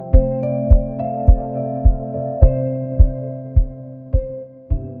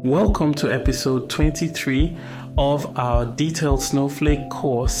Welcome to episode 23 of our Detailed Snowflake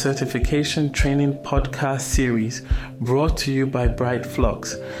Core Certification Training Podcast series brought to you by Bright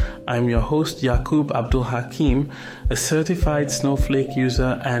Flux. I'm your host Yaqub Abdul Hakim, a certified Snowflake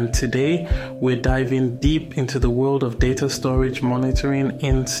user, and today we're diving deep into the world of data storage monitoring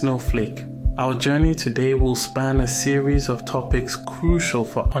in Snowflake. Our journey today will span a series of topics crucial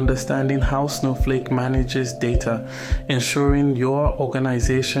for understanding how Snowflake manages data, ensuring your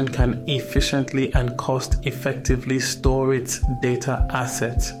organization can efficiently and cost-effectively store its data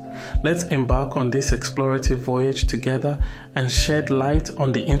assets. Let's embark on this explorative voyage together and shed light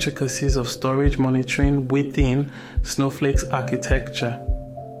on the intricacies of storage monitoring within Snowflake's architecture.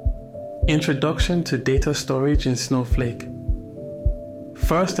 Introduction to data storage in Snowflake.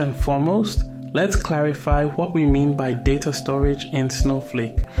 First and foremost, let's clarify what we mean by data storage in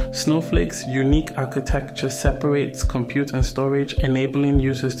Snowflake. Snowflake's unique architecture separates compute and storage, enabling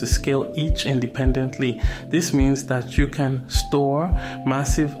users to scale each independently. This means that you can store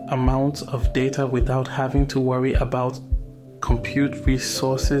massive amounts of data without having to worry about compute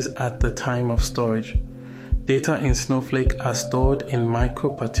resources at the time of storage. Data in Snowflake are stored in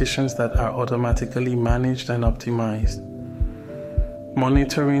micro-partitions that are automatically managed and optimized.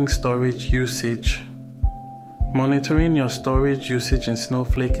 Monitoring storage usage. Monitoring your storage usage in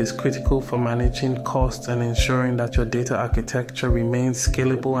Snowflake is critical for managing costs and ensuring that your data architecture remains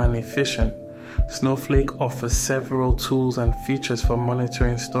scalable and efficient. Snowflake offers several tools and features for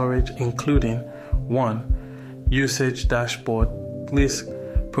monitoring storage, including 1. Usage dashboard. This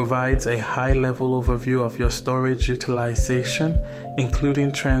provides a high-level overview of your storage utilization,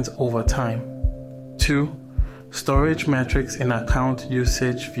 including trends over time. 2. Storage metrics in account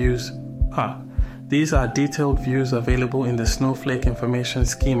usage views. These are detailed views available in the Snowflake information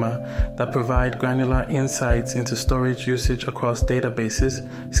schema that provide granular insights into storage usage across databases,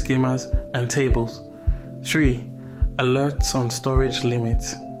 schemas, and tables. 3. Alerts on storage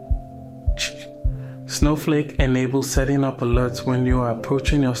limits. Snowflake enables setting up alerts when you are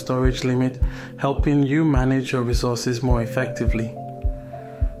approaching your storage limit, helping you manage your resources more effectively.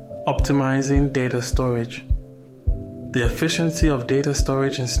 Optimizing data storage. The efficiency of data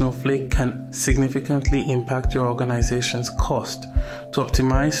storage in Snowflake can significantly impact your organization's cost. To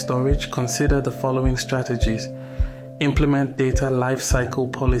optimize storage, consider the following strategies. Implement data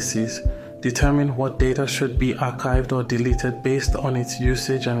lifecycle policies. Determine what data should be archived or deleted based on its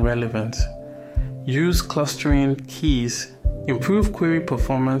usage and relevance. Use clustering keys. Improve query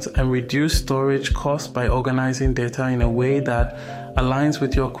performance and reduce storage costs by organizing data in a way that aligns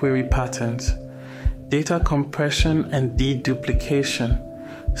with your query patterns. Data compression and deduplication.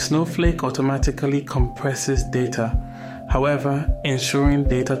 Snowflake automatically compresses data, however, ensuring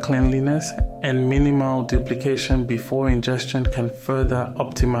data cleanliness and minimal duplication before ingestion can further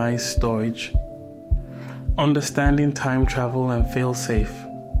optimize storage. Understanding time travel and fail-safe.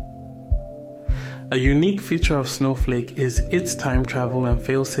 A unique feature of Snowflake is its time travel and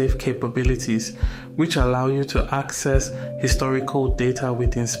fail-safe capabilities, which allow you to access historical data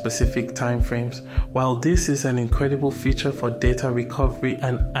within specific timeframes. While this is an incredible feature for data recovery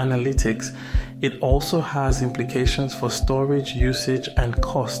and analytics, it also has implications for storage usage and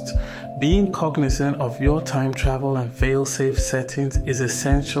cost. Being cognizant of your time travel and fail-safe settings is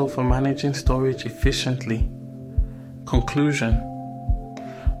essential for managing storage efficiently. Conclusion.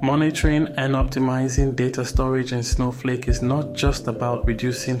 Monitoring and optimizing data storage in Snowflake is not just about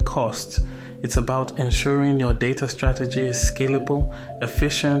reducing costs. It's about ensuring your data strategy is scalable,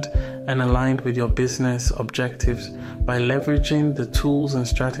 efficient, and aligned with your business objectives. By leveraging the tools and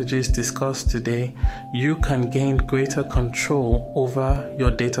strategies discussed today, you can gain greater control over your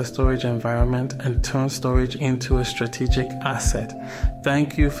data storage environment and turn storage into a strategic asset.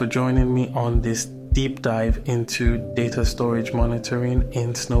 Thank you for joining me on this deep dive into data storage monitoring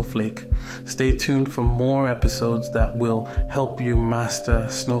in Snowflake. Stay tuned for more episodes that will help you master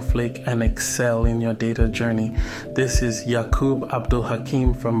Snowflake and excel in your data journey. This is Yaqub Abdul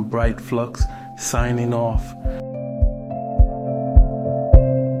Hakim from Bright Flux signing off.